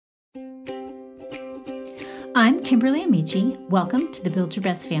I'm Kimberly Amici. Welcome to the Build Your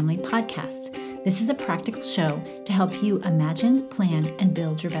Best Family podcast. This is a practical show to help you imagine, plan, and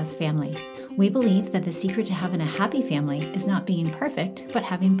build your best family. We believe that the secret to having a happy family is not being perfect, but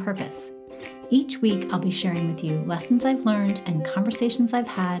having purpose. Each week, I'll be sharing with you lessons I've learned and conversations I've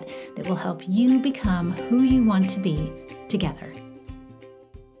had that will help you become who you want to be together.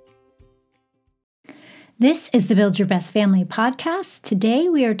 This is the Build Your Best Family podcast. Today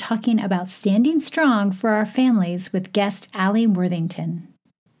we are talking about standing strong for our families with guest Allie Worthington.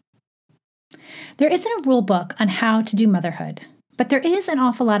 There isn't a rule book on how to do motherhood, but there is an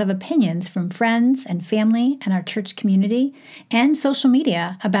awful lot of opinions from friends and family and our church community and social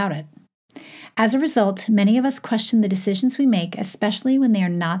media about it. As a result, many of us question the decisions we make, especially when they are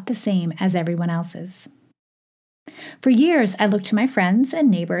not the same as everyone else's. For years, I looked to my friends and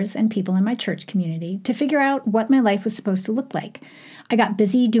neighbors and people in my church community to figure out what my life was supposed to look like. I got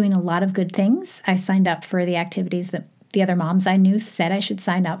busy doing a lot of good things. I signed up for the activities that the other moms I knew said I should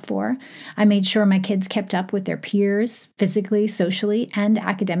sign up for. I made sure my kids kept up with their peers, physically, socially, and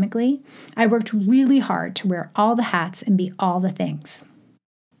academically. I worked really hard to wear all the hats and be all the things.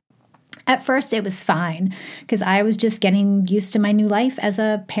 At first, it was fine because I was just getting used to my new life as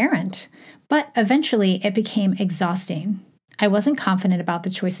a parent. But eventually, it became exhausting. I wasn't confident about the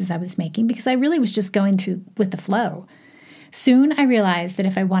choices I was making because I really was just going through with the flow. Soon, I realized that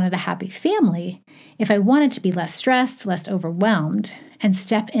if I wanted a happy family, if I wanted to be less stressed, less overwhelmed, and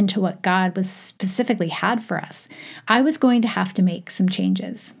step into what God was specifically had for us, I was going to have to make some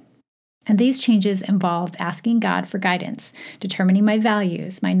changes. And these changes involved asking God for guidance, determining my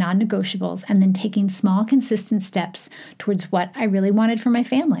values, my non-negotiables, and then taking small, consistent steps towards what I really wanted for my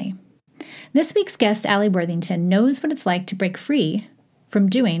family. This week's guest, Allie Worthington, knows what it's like to break free from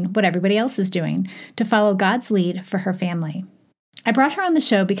doing what everybody else is doing to follow God's lead for her family. I brought her on the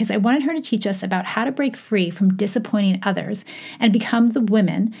show because I wanted her to teach us about how to break free from disappointing others and become the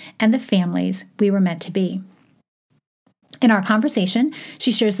women and the families we were meant to be. In our conversation,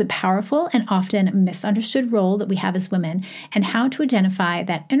 she shares the powerful and often misunderstood role that we have as women and how to identify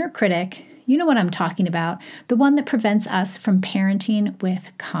that inner critic. You know what I'm talking about, the one that prevents us from parenting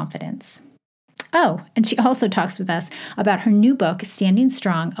with confidence. Oh, and she also talks with us about her new book, Standing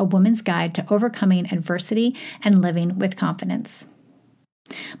Strong, A Woman's Guide to Overcoming Adversity and Living with Confidence.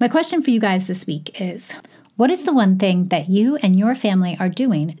 My question for you guys this week is, what is the one thing that you and your family are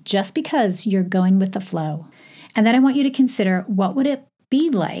doing just because you're going with the flow? And then I want you to consider, what would it be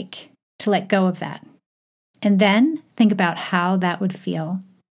like to let go of that? And then think about how that would feel.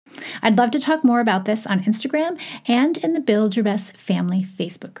 I'd love to talk more about this on Instagram and in the Build Your Best Family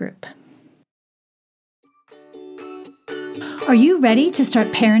Facebook group. Are you ready to start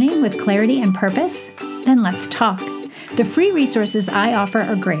parenting with clarity and purpose? Then let's talk. The free resources I offer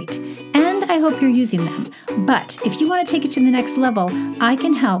are great, and I hope you're using them. But if you want to take it to the next level, I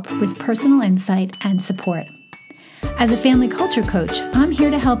can help with personal insight and support. As a family culture coach, I'm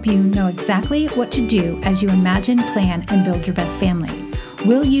here to help you know exactly what to do as you imagine, plan, and build your best family.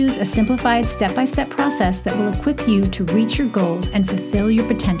 We'll use a simplified step-by-step process that will equip you to reach your goals and fulfill your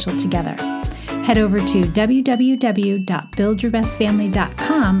potential together. Head over to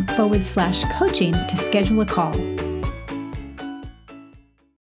www.buildyourbestfamily.com/coaching to schedule a call.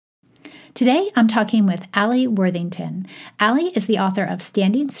 Today, I'm talking with Allie Worthington. Allie is the author of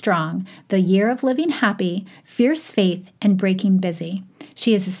Standing Strong, The Year of Living Happy, Fierce Faith, and Breaking Busy.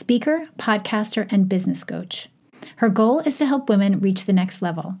 She is a speaker, podcaster, and business coach. Her goal is to help women reach the next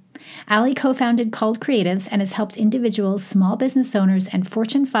level. Allie co-founded Called Creatives and has helped individuals, small business owners, and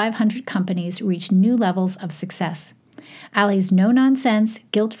Fortune 500 companies reach new levels of success. Allie's no-nonsense,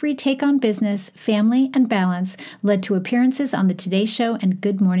 guilt-free take on business, family, and balance led to appearances on The Today Show and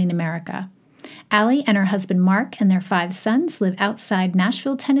Good Morning America. Allie and her husband Mark and their 5 sons live outside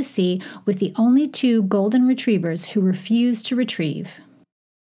Nashville, Tennessee, with the only 2 golden retrievers who refuse to retrieve.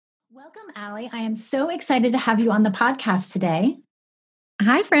 Welcome, Allie. I am so excited to have you on the podcast today.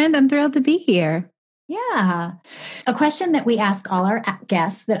 Hi, friend. I'm thrilled to be here. Yeah. A question that we ask all our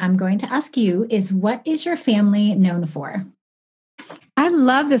guests that I'm going to ask you is, what is your family known for? I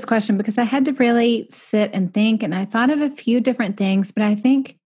love this question because I had to really sit and think, and I thought of a few different things, but I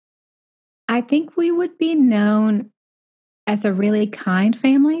think we would be known as a really kind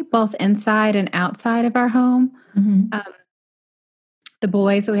family, both inside and outside of our home. Mm-hmm. The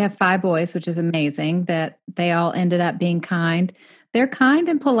boys, so we have 5 boys, which is amazing that they all ended up being kind. They're kind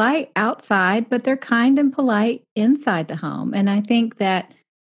and polite outside, but they're kind and polite inside the home. And I think that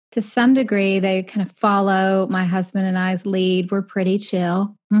to some degree, they kind of follow my husband and I's lead. We're pretty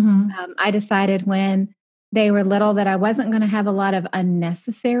chill. Mm-hmm. I decided when they were little that I wasn't going to have a lot of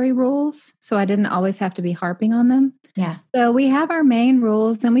unnecessary rules. So I didn't always have to be harping on them. Yeah. So we have our main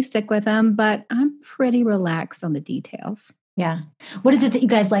rules and we stick with them, but I'm pretty relaxed on the details. Yeah. What is it that you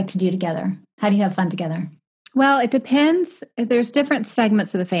guys like to do together? How do you have fun together? Well, it depends. There's different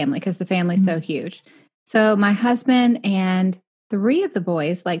segments of the family because the family's so huge. So my husband and 3 of the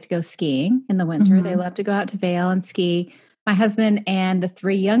boys like to go skiing in the winter. They love to go out to Vail and ski. My husband and the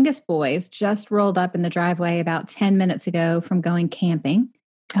 3 youngest boys just rolled up in the driveway about 10 minutes ago from going camping.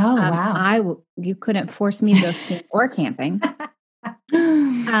 Oh, wow. You couldn't force me to go skiing or camping.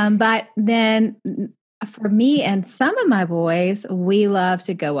 But then for me and some of my boys, we love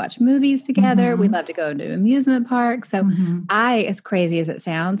to go watch movies together. We love to go to amusement parks. So I, as crazy as it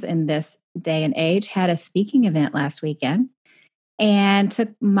sounds in this day and age, had a speaking event last weekend and took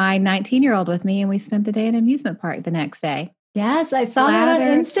my 19-year-old with me, and we spent the day at an amusement park the next day. Yes, I saw that on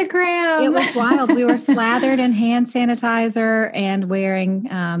Instagram. It was wild. We were slathered in hand sanitizer and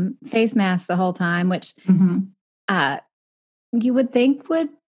wearing face masks the whole time, which you would think would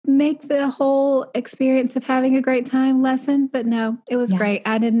make the whole experience of having a great time lessen, but no, it was great.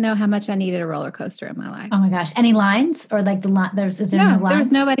 I didn't know how much I needed a roller coaster in my life. Oh my gosh. Any lines or like no lines? There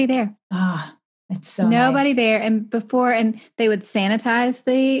was nobody there. Ah, it's so nobody nice. there. And they would sanitize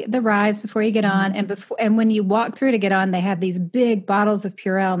the rides before you get on. And when you walk through to get on, they have these big bottles of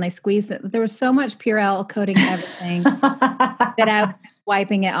Purell and they squeeze it. There was so much Purell coating everything that I was just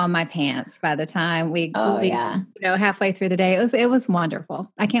wiping it on my pants by the time we halfway through the day. It was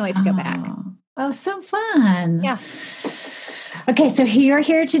wonderful. I can't wait to go back. Oh, so fun. Yeah. Okay, so you're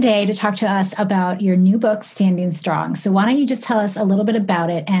here today to talk to us about your new book, Standing Strong. So why don't you just tell us a little bit about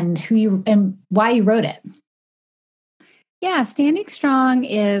it and why you wrote it? Yeah, Standing Strong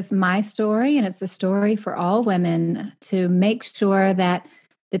is my story, and it's the story for all women to make sure that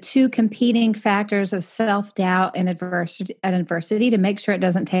the 2 competing factors of self-doubt and adversity to make sure it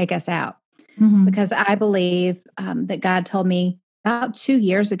doesn't take us out. Because I believe that God told me about 2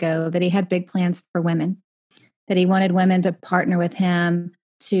 years ago that he had big plans for women, that he wanted women to partner with him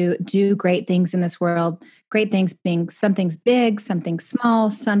to do great things in this world. Great things being some things big, some things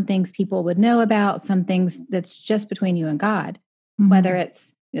small, some things people would know about, some things that's just between you and God, whether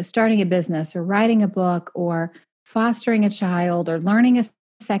it's starting a business or writing a book or fostering a child or learning a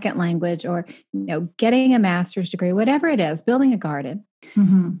second language or getting a master's degree, whatever it is, building a garden,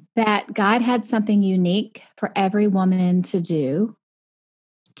 that God had something unique for every woman to do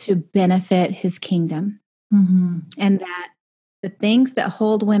to benefit his kingdom. And that the things that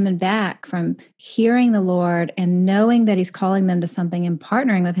hold women back from hearing the Lord and knowing that he's calling them to something and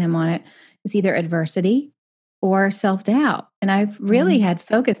partnering with him on it is either adversity or self-doubt. And I've really had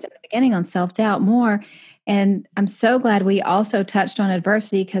focused at the beginning on self-doubt more. And I'm so glad we also touched on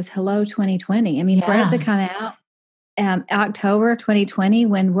adversity because hello, 2020. I mean, for it to come out October 2020,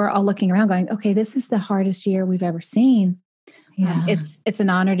 when we're all looking around going, okay, this is the hardest year we've ever seen. It's an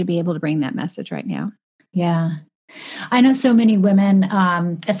honor to be able to bring that message right now. Yeah. I know so many women,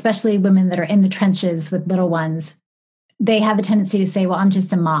 especially women that are in the trenches with little ones, they have a tendency to say, well, I'm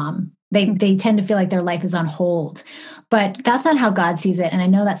just a mom. They tend to feel like their life is on hold, but that's not how God sees it. And I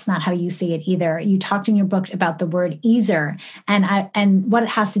know that's not how you see it either. You talked in your book about the word easer and what it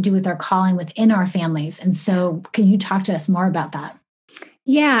has to do with our calling within our families. And so can you talk to us more about that?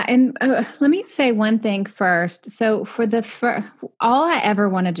 Yeah. And let me say one thing first. So all I ever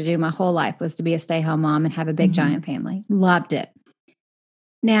wanted to do my whole life was to be a stay-home mom and have a big giant family. Loved it.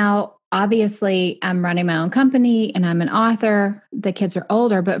 Now, obviously, I'm running my own company and I'm an author. The kids are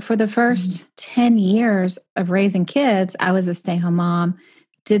older, but for the first 10 years of raising kids, I was a stay-home mom,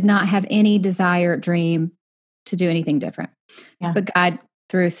 did not have any desire, dream to do anything different. Yeah. But God,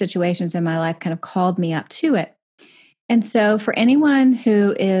 through situations in my life, kind of called me up to it. And so for anyone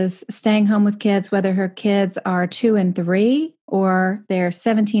who is staying home with kids, whether her kids are 2 and 3 or they're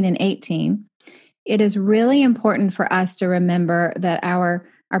 17 and 18, it is really important for us to remember that our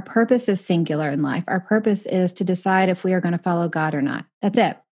purpose is singular in life. Our purpose is to decide if we are going to follow God or not. That's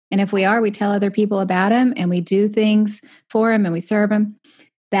it. And if we are, we tell other people about him and we do things for him and we serve him.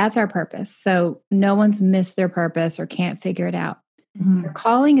 That's our purpose. So no one's missed their purpose or can't figure it out. Our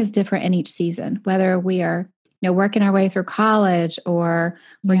calling is different in each season, whether we are working our way through college or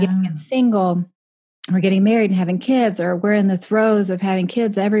we're getting single, we're getting married and having kids, or we're in the throes of having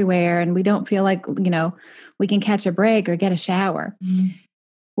kids everywhere and we don't feel like, we can catch a break or get a shower.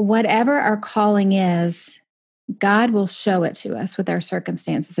 Whatever our calling is, God will show it to us with our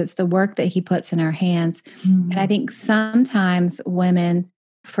circumstances. It's the work that he puts in our hands. And I think sometimes women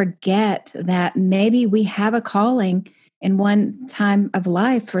forget that maybe we have a calling in one time of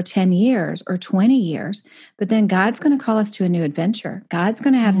life for 10 years or 20 years. But then God's going to call us to a new adventure. God's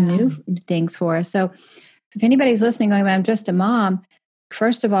going to have new things for us. So if anybody's listening going, I'm just a mom,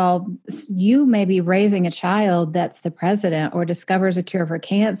 first of all, you may be raising a child that's the president or discovers a cure for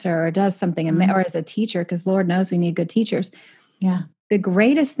cancer or does something, or as a teacher, because Lord knows we need good teachers. Yeah. The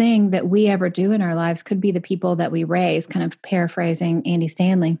greatest thing that we ever do in our lives could be the people that we raise, kind of paraphrasing Andy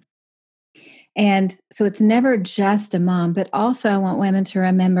Stanley. And so it's never just a mom, but also I want women to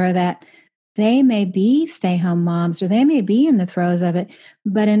remember that they may be stay-home moms or they may be in the throes of it,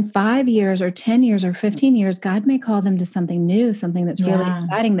 but in 5 years or 10 years or 15 years, God may call them to something new, something that's really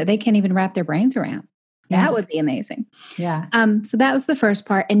exciting that they can't even wrap their brains around. That would be amazing. Yeah. So that was the first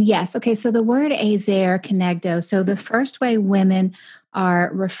part. And yes, okay, so the word azer, kenegdo, so the first way women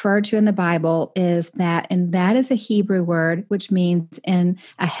are referred to in the Bible is that, and that is a Hebrew word, which means in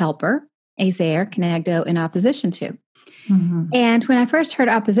a helper, azer, kenegdo, in opposition to. Mm-hmm. And when I first heard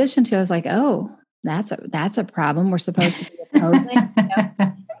opposition to, I was like, oh, that's a problem. We're supposed to be opposing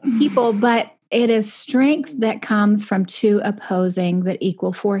people, but it is strength that comes from two opposing but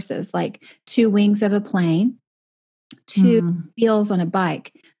equal forces, like two wings of a plane, two wheels on a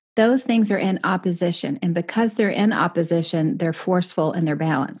bike. Those things are in opposition. And because they're in opposition, they're forceful and they're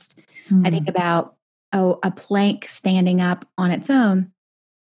balanced. I think about, a plank standing up on its own,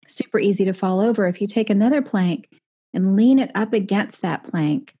 super easy to fall over. If you take another plank and lean it up against that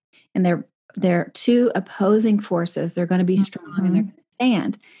plank, and they're two opposing forces, they're going to be strong and they're going to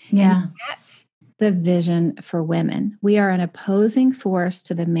stand. Yeah. And that's the vision for women. We are an opposing force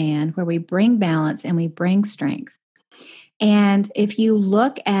to the man where we bring balance and we bring strength. And if you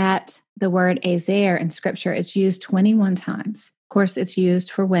look at the word azer in scripture, it's used 21 times. Of course, it's used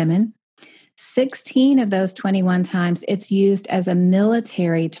for women. 16 of those 21 times, it's used as a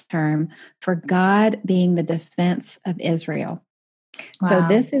military term for God being the defense of Israel. Wow. So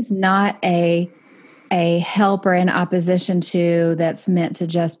this is not a helper in opposition to that's meant to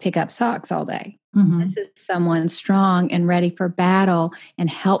just pick up socks all day. This is someone strong and ready for battle and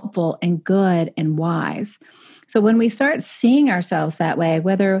helpful and good and wise. So when we start seeing ourselves that way,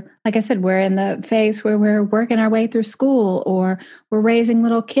 whether, like I said, we're in the phase where we're working our way through school, or we're raising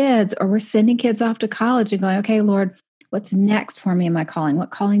little kids, or we're sending kids off to college and going, okay, Lord, what's next for me in my calling? What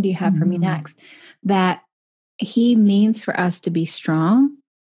calling do you have for me next? That He means for us to be strong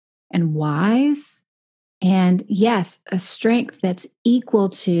and wise. And yes, a strength that's equal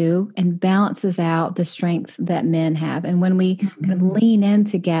to and balances out the strength that men have. And when we kind of lean in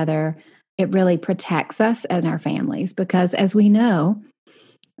together, it really protects us and our families, because as we know,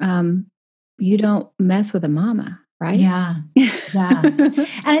 you don't mess with a mama, right? Yeah. Yeah. And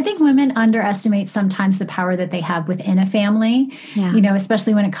I think women underestimate sometimes the power that they have within a family,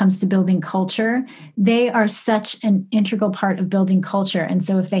 especially when it comes to building culture. They are such an integral part of building culture. And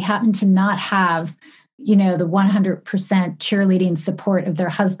so if they happen to not have the 100% cheerleading support of their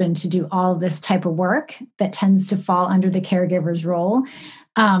husband to do all of this type of work that tends to fall under the caregiver's role,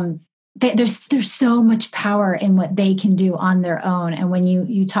 there's so much power in what they can do on their own. And when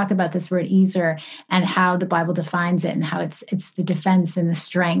you talk about this word ezer and how the Bible defines it and how it's the defense and the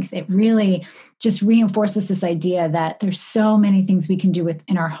strength, it really just reinforces this idea that there's so many things we can do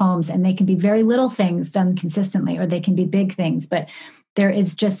in our homes, and they can be very little things done consistently, or they can be big things, but there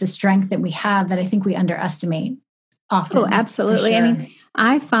is just a strength that we have that I think we underestimate often. Oh, absolutely. Sure. I mean,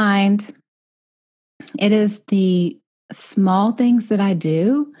 I find it is the small things that I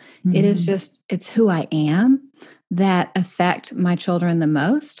do. It is it's who I am that affect my children the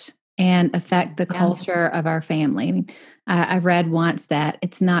most and affect the culture of our family. I mean, I read once that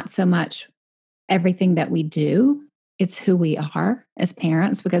it's not so much everything that we do, it's who we are as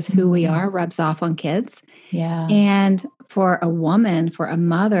parents, because who we are rubs off on kids. Yeah. And for a woman, for a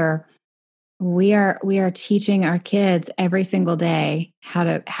mother, we are teaching our kids every single day how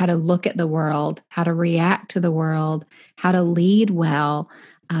to look at the world, how to react to the world, how to lead well,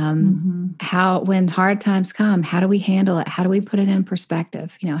 how, when hard times come, how do we handle it? How do we put it in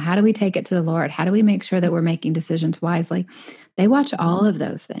perspective? How do we take it to the Lord? How do we make sure that we're making decisions wisely? They watch all of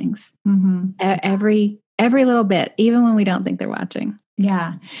those things, every little bit, even when we don't think they're watching.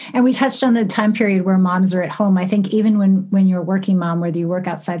 Yeah. And we touched on the time period where moms are at home. I think even when you're a working mom, whether you work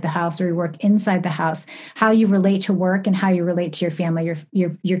outside the house or you work inside the house, how you relate to work and how you relate to your family,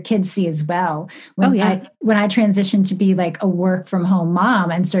 your kids see as well. When I transitioned to be like a work from home mom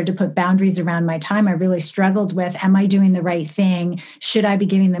and started to put boundaries around my time, I really struggled with, am I doing the right thing? Should I be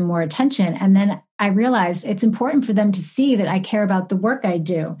giving them more attention? And then I realized it's important for them to see that I care about the work I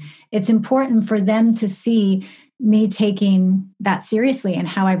do. It's important for them to see me taking that seriously and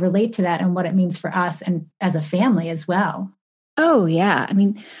how I relate to that and what it means for us and as a family as well. Oh, yeah. I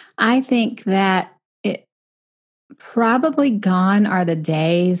mean, I think that it probably gone are the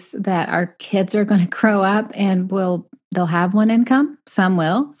days that our kids are going to grow up and they'll have one income. Some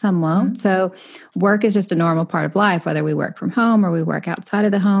will, some won't. So work is just a normal part of life, whether we work from home or we work outside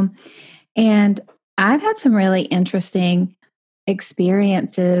of the home. And I've had some really interesting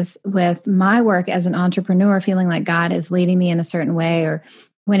experiences with my work as an entrepreneur, feeling like God is leading me in a certain way, or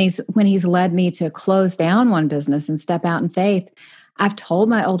when he's led me to close down one business and step out in faith. I've told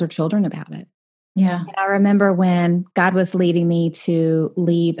my older children about it. Yeah. And I remember when God was leading me to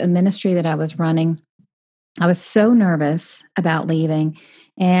leave a ministry that I was running, I was so nervous about leaving.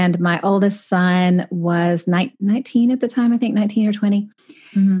 And my oldest son was 19 at the time, I think 19 or 20.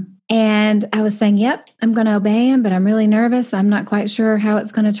 Mm-hmm. And I was saying, yep, I'm going to obey him, but I'm really nervous. I'm not quite sure how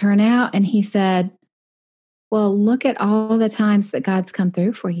it's going to turn out. And he said, well, look at all the times that God's come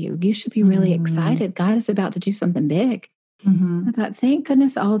through for you. You should be really excited. God is about to do something big. Mm-hmm. I thought, thank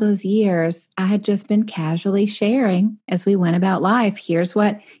goodness all those years I had just been casually sharing as we went about life. Here's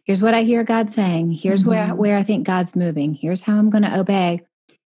what I hear God saying. Here's where I think God's moving. Here's how I'm going to obey.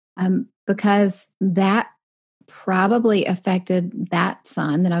 Because that probably affected that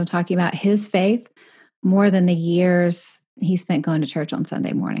son that I'm talking about, his faith, more than the years he spent going to church on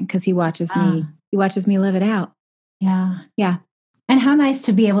Sunday morning, because he watches me live it out. Yeah. Yeah. And how nice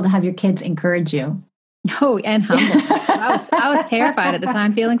to be able to have your kids encourage you. Oh, and humble. I was terrified at the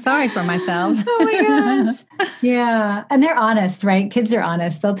time, feeling sorry for myself. Oh my gosh. Yeah. And they're honest, right? Kids are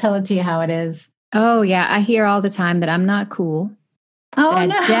honest. They'll tell it to you how it is. Oh yeah. I hear all the time that I'm not cool. Oh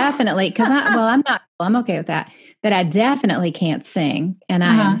no. Definitely. Because I'm not, I'm okay with that. That I definitely can't sing. And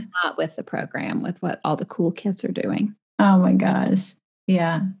I am not with the program with what all the cool kids are doing. Oh my gosh.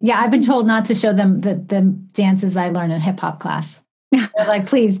 Yeah. Yeah. I've been told not to show them the dances I learned in hip hop class. They're like,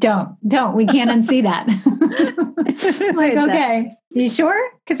 please don't. We can't unsee that. I'm like, okay, you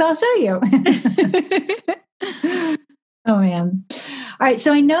sure? Because I'll show you. Oh, man. All right.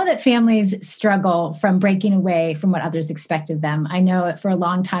 So I know that families struggle from breaking away from what others expect of them. I know for a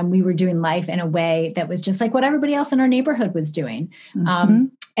long time we were doing life in a way that was just like what everybody else in our neighborhood was doing.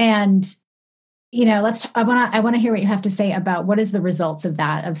 And you know, I want to hear what you have to say about what is the results of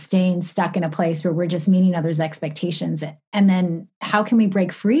that, of staying stuck in a place where we're just meeting others' expectations. And then how can we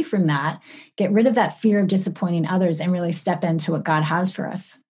break free from that, get rid of that fear of disappointing others and really step into what God has for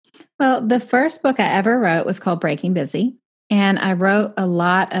us? Well, the first book I ever wrote was called Breaking Busy. And I wrote a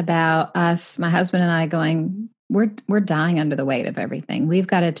lot about us, my husband and I, going, we're dying under the weight of everything. We've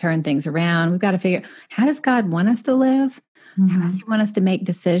got to turn things around. We've got to figure, how does God want us to live? How does he want us to make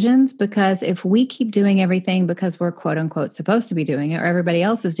decisions? Because if we keep doing everything because we're quote unquote supposed to be doing it or everybody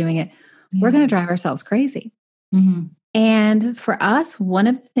else is doing it, we're going to drive ourselves crazy. And for us, one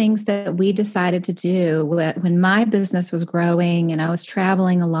of the things that we decided to do when my business was growing and I was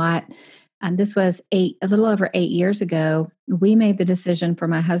traveling a lot, and this was a little over 8 years ago, we made the decision for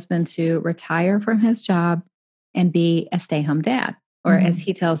my husband to retire from his job and be a stay-home dad. Or as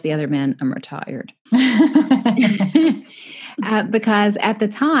he tells the other men, I'm retired. Because at the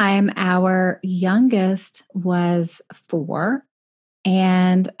time, our youngest was 4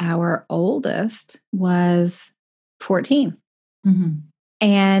 and our oldest was 14.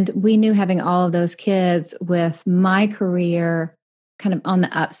 And we knew having all of those kids with my career kind of on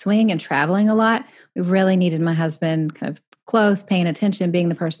the upswing and traveling a lot, we really needed my husband kind of close, paying attention, being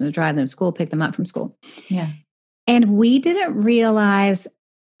the person to drive them to school, pick them up from school. Yeah. And we didn't realize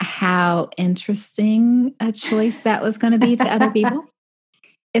how interesting a choice that was going to be to other people,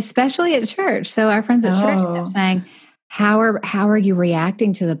 especially at church. So our friends at church kept saying, how are you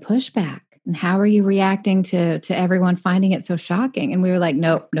reacting to the pushback? And how are you reacting to everyone finding it so shocking? And we were like,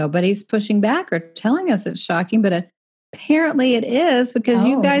 nope, nobody's pushing back or telling us it's shocking, but apparently it is because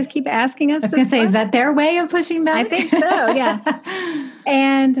you guys keep asking us. I was going to say, is that their way of pushing back? I think so, yeah.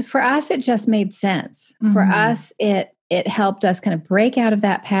 And for us, it just made sense. For us, it helped us kind of break out of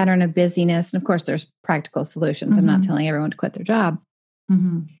that pattern of busyness. And of course, there's practical solutions. I'm not telling everyone to quit their job.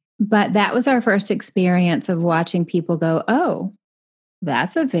 But that was our first experience of watching people go, oh,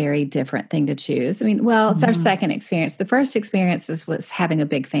 that's a very different thing to choose. I mean, well, it's our second experience. The first experience was having a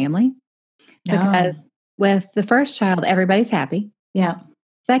big family. Because with the first child, everybody's happy. Yeah.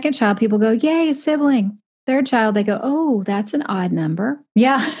 Second child, people go, yay, a sibling. Third child, they go, oh, that's an odd number.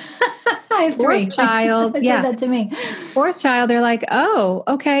 Yeah. I have 3. Fourth child, said that to me. Fourth child, they're like, oh,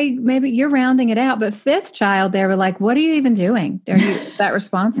 okay, maybe you're rounding it out. But fifth child, they were like, what are you even doing? Are you that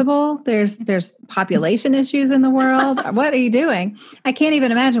responsible? There's population issues in the world. What are you doing? I can't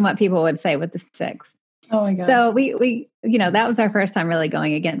even imagine what people would say with the 6. Oh my gosh. So we, that was our first time really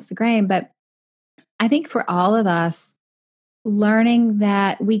going against the grain. But I think for all of us, learning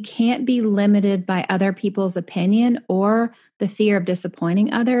that we can't be limited by other people's opinion or the fear of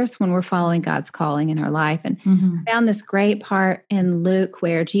disappointing others when we're following God's calling in our life. And I found this great part in Luke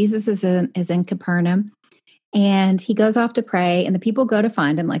where Jesus is in Capernaum, and he goes off to pray, and the people go to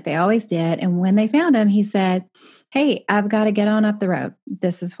find him like they always did. And when they found him, he said, "Hey, I've got to get on up the road.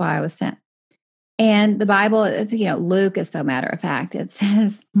 This is why I was sent." And the Bible is, Luke is so matter of fact. It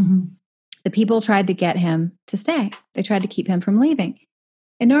says, the people tried to get him to stay. They tried to keep him from leaving.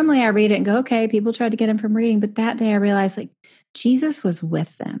 And normally I read it and go, okay, people tried to get him from reading. But that day I realized Jesus was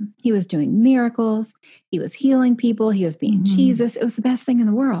with them. He was doing miracles. He was healing people. He was being Jesus. It was the best thing in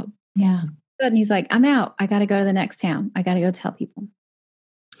the world. Yeah. And he's like, I'm out. I got to go to the next town. I got to go tell people.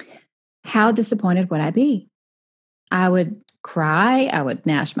 How disappointed would I be? I would cry. I would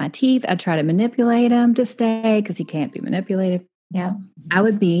gnash my teeth. I'd try to manipulate him to stay because he can't be manipulated. Yeah. I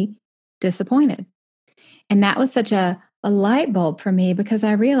would be disappointed. And that was such a light bulb for me because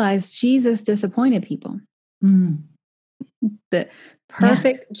I realized Jesus disappointed people. The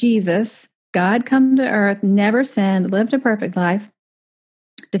perfect Jesus, God come to earth, never sinned, lived a perfect life,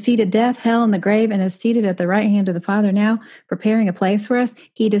 defeated death, hell, and the grave, and is seated at the right hand of the Father now, preparing a place for us.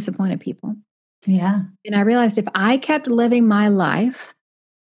 He disappointed people. Yeah. And I realized if I kept living my life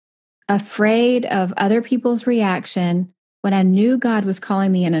afraid of other people's reaction, when I knew God was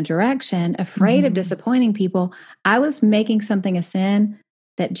calling me in a direction, afraid of disappointing people, I was making something a sin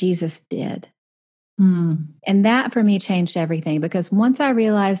that Jesus did. And that for me changed everything, because once I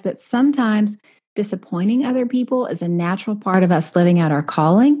realized that sometimes disappointing other people is a natural part of us living out our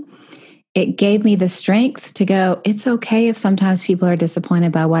calling, it gave me the strength to go, it's okay if sometimes people are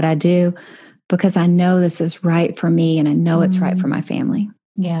disappointed by what I do, because I know this is right for me and I know it's right for my family.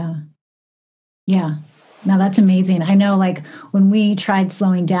 Yeah. Yeah. No, that's amazing. I know, when we tried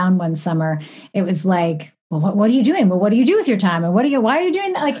slowing down one summer, it was like, well, what are you doing? Well, what do you do with your time? And why are you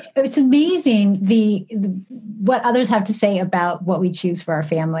doing that? It's amazing what others have to say about what we choose for our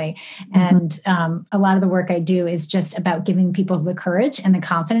family. And a lot of the work I do is just about giving people the courage and the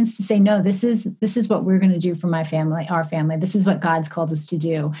confidence to say, no, this is what we're going to do for my family, our family. This is what God's called us to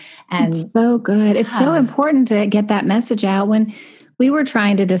do. And it's so good. It's so important to get that message out. When we were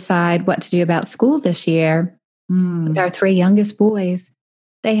trying to decide what to do about school this year with our 3 youngest boys,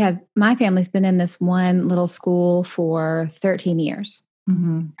 my family's been in this one little school for 13 years.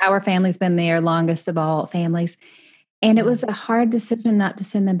 Our family's been there longest of all families. And it was a hard decision not to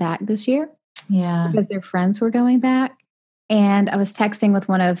send them back this year. Yeah. Because their friends were going back. And I was texting with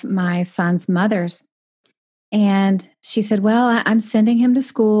one of my son's mothers. And she said, well, I'm sending him to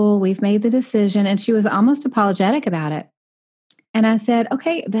school. We've made the decision. And she was almost apologetic about it. And I said,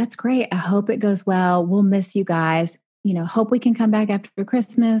 okay, that's great. I hope it goes well. We'll miss you guys. Hope we can come back after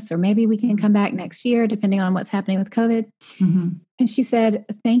Christmas, or maybe we can come back next year, depending on what's happening with COVID. And she said,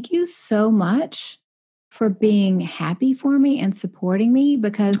 thank you so much for being happy for me and supporting me,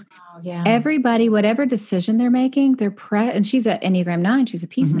 because everybody, whatever decision they're making, and she's at Enneagram 9, she's a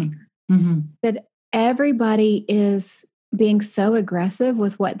peacemaker, that everybody is being so aggressive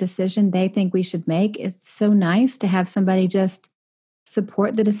with what decision they think we should make. It's so nice to have somebody just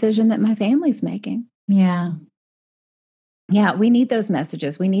support the decision that my family's making. Yeah. Yeah, we need those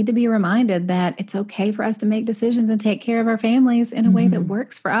messages. We need to be reminded that it's okay for us to make decisions and take care of our families in a way that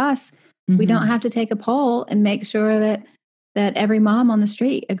works for us. We don't have to take a poll and make sure that every mom on the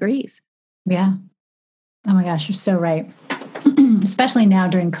street agrees. Yeah. Oh my gosh, you're so right. Especially now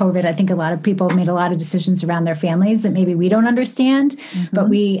during COVID, I think a lot of people have made a lot of decisions around their families that maybe we don't understand, but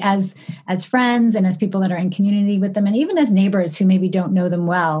we as friends and as people that are in community with them, and even as neighbors who maybe don't know them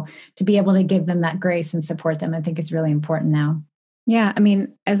well, to be able to give them that grace and support them, I think is really important now. Yeah. I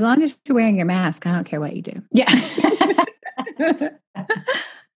mean, as long as you're wearing your mask, I don't care what you do. Yeah.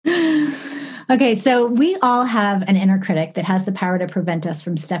 Okay, so we all have an inner critic that has the power to prevent us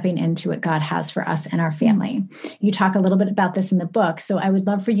from stepping into what God has for us and our family. You talk a little bit about this in the book, so I would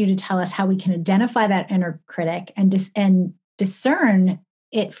love for you to tell us how we can identify that inner critic and discern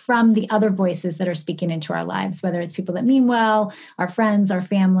it from the other voices that are speaking into our lives, whether it's people that mean well, our friends, our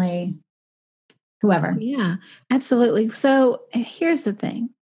family, whoever. Yeah, absolutely. So here's the thing.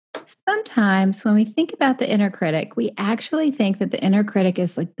 Sometimes when we think about the inner critic, we actually think that the inner critic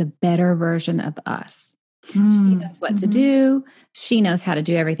is like the better version of us. She knows what to do. She knows how to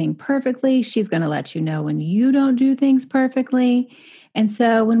do everything perfectly. She's going to let you know when you don't do things perfectly. And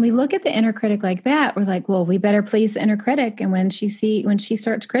so when we look at the inner critic like that, we're like, well, we better please the inner critic. And when she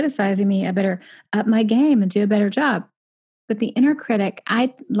starts criticizing me, I better up my game and do a better job. But the inner critic,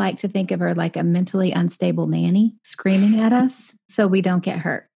 I like to think of her like a mentally unstable nanny screaming at us so we don't get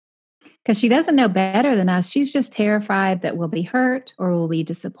hurt. Because she doesn't know better than us. She's just terrified that we'll be hurt or we'll be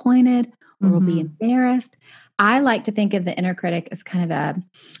disappointed or we'll be embarrassed. I like to think of the inner critic as kind of a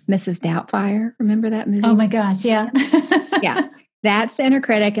Mrs. Doubtfire. Remember that movie? Oh my gosh, yeah. Yeah. That's the inner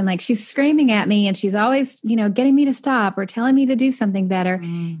critic. And like she's screaming at me and she's always, getting me to stop or telling me to do something better.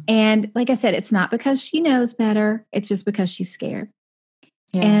 And like I said, it's not because she knows better. It's just because she's scared.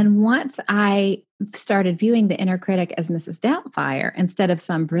 Yeah. And once I started viewing the inner critic as Mrs. Doubtfire instead of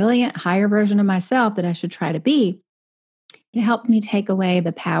some brilliant higher version of myself that I should try to be, it helped me take away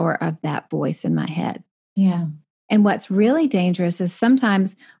the power of that voice in my head. Yeah. And what's really dangerous is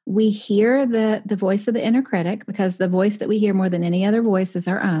sometimes we hear the voice of the inner critic because the voice that we hear more than any other voice is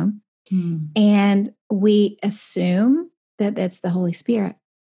our own. And we assume that it's the Holy Spirit.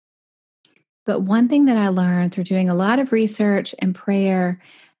 But one thing that I learned through doing a lot of research and prayer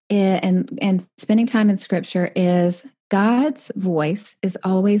and spending time in scripture is God's voice is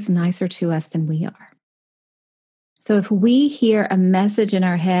always nicer to us than we are. So if we hear a message in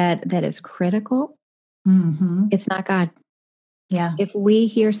our head that is critical, it's not God. Yeah. If we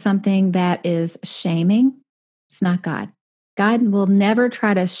hear something that is shaming, it's not God. God will never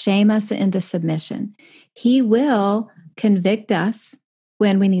try to shame us into submission. He will convict us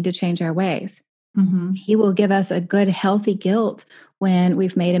when we need to change our ways. He will give us a good, healthy guilt when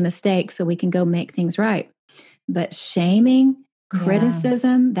we've made a mistake so we can go make things right. But shaming,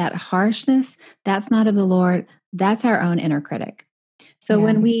 criticism, that harshness, that's not of the Lord. That's our own inner critic. So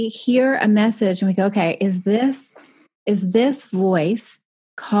when we hear a message and we go, okay, is this voice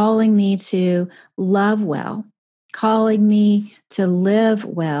calling me to love well, calling me to live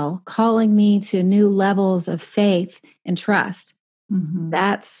well, calling me to new levels of faith and trust?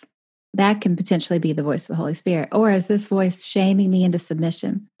 That can potentially be the voice of the Holy Spirit. Or is this voice shaming me into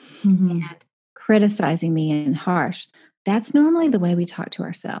submission and criticizing me and harsh? That's normally the way we talk to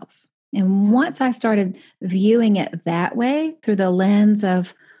ourselves. And once I started viewing it that way through the lens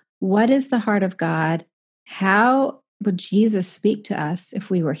of what is the heart of God, how would Jesus speak to us if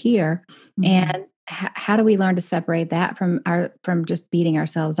we were here, and how do we learn to separate that from just beating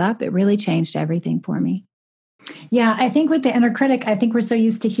ourselves up? It really changed everything for me. Yeah, I think with the inner critic, I think we're so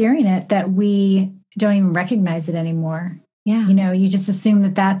used to hearing it that we don't even recognize it anymore. Yeah. You just assume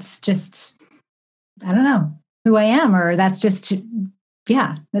that that's just, I don't know, who I am, or that's just,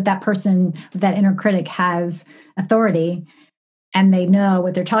 that person, that inner critic has authority and they know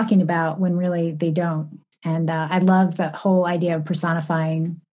what they're talking about when really they don't. And I love the whole idea of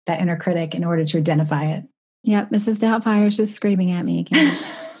personifying that inner critic in order to identify it. Yep, Mrs. Doubtfire is just screaming at me again.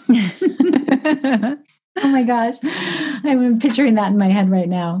 Oh my gosh. I'm picturing that in my head right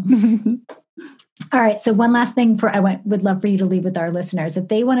now. All right. So one last thing would love for you to leave with our listeners. If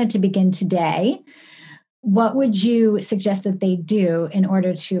they wanted to begin today, what would you suggest that they do in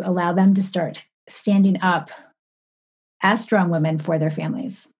order to allow them to start standing up as strong women for their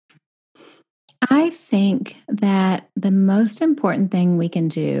families? I think that the most important thing we can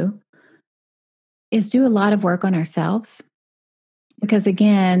do is do a lot of work on ourselves. Because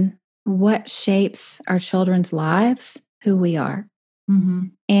again, what shapes our children's lives? Who we are.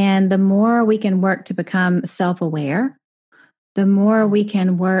 And the more we can work to become self-aware, the more we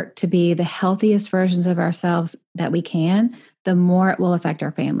can work to be the healthiest versions of ourselves that we can, the more it will affect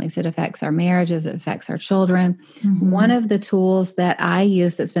our families. It affects our marriages. It affects our children. One of the tools that I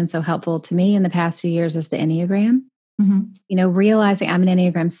use that's been so helpful to me in the past few years is the Enneagram. Realizing I'm an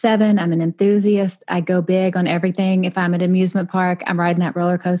Enneagram 7, I'm an enthusiast. I go big on everything. If I'm at an amusement park, I'm riding that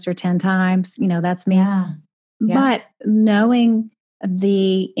roller coaster 10 times. That's me. Yeah. But knowing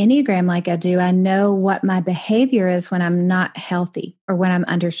the Enneagram like I do, I know what my behavior is when I'm not healthy or when I'm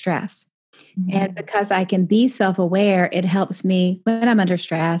under stress. And because I can be self-aware, it helps me when I'm under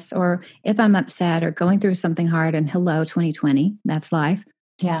stress or if I'm upset or going through something hard, and hello, 2020, that's life.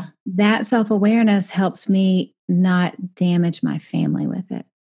 Yeah. That self-awareness helps me not damage my family with it.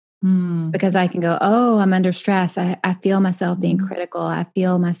 Because I can go, oh, I'm under stress. I feel myself being critical. I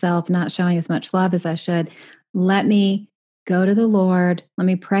feel myself not showing as much love as I should. Let me go to the Lord. Let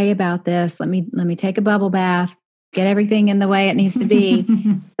me pray about this. Let me take a bubble bath, get everything in the way it needs to be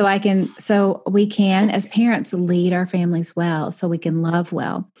so we can, as parents, lead our families well, so we can love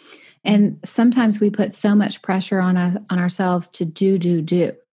well. And sometimes we put so much pressure on ourselves to do.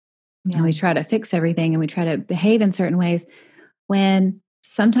 Yeah. And we try to fix everything and we try to behave in certain ways when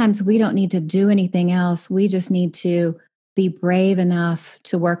sometimes we don't need to do anything else. We just need to be brave enough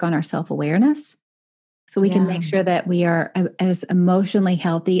to work on our self-awareness so we can make sure that we are as emotionally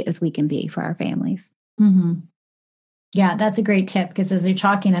healthy as we can be for our families. Yeah, that's a great tip because as you're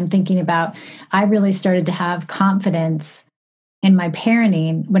talking, I'm thinking about I really started to have confidence in my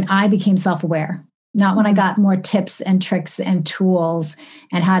parenting when I became self aware, not when I got more tips and tricks and tools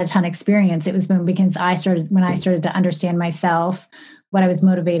and had a ton of experience. It was because when I started to understand myself, what I was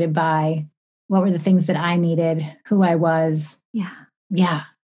motivated by, what were the things that I needed, who I was. Yeah. Yeah.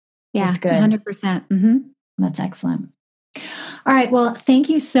 Yeah. That's good. 100%. Mm-hmm. That's excellent. All right. Well, thank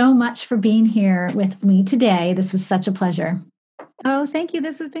you so much for being here with me today. This was such a pleasure. Oh, thank you.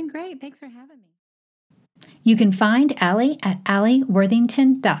 This has been great. Thanks for having me. You can find Allie at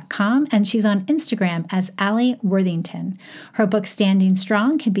allieworthington.com, and she's on Instagram as Allie Worthington. Her book, Standing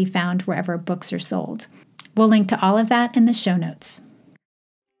Strong, can be found wherever books are sold. We'll link to all of that in the show notes.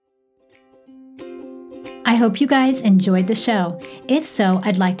 I hope you guys enjoyed the show. If so,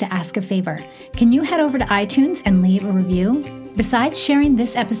 I'd like to ask a favor. Can you head over to iTunes and leave a review? Besides sharing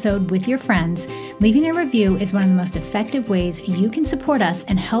this episode with your friends, leaving a review is one of the most effective ways you can support us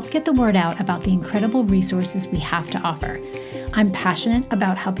and help get the word out about the incredible resources we have to offer. I'm passionate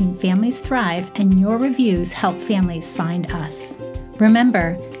about helping families thrive, and your reviews help families find us.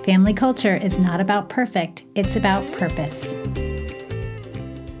 Remember, family culture is not about perfect, it's about purpose.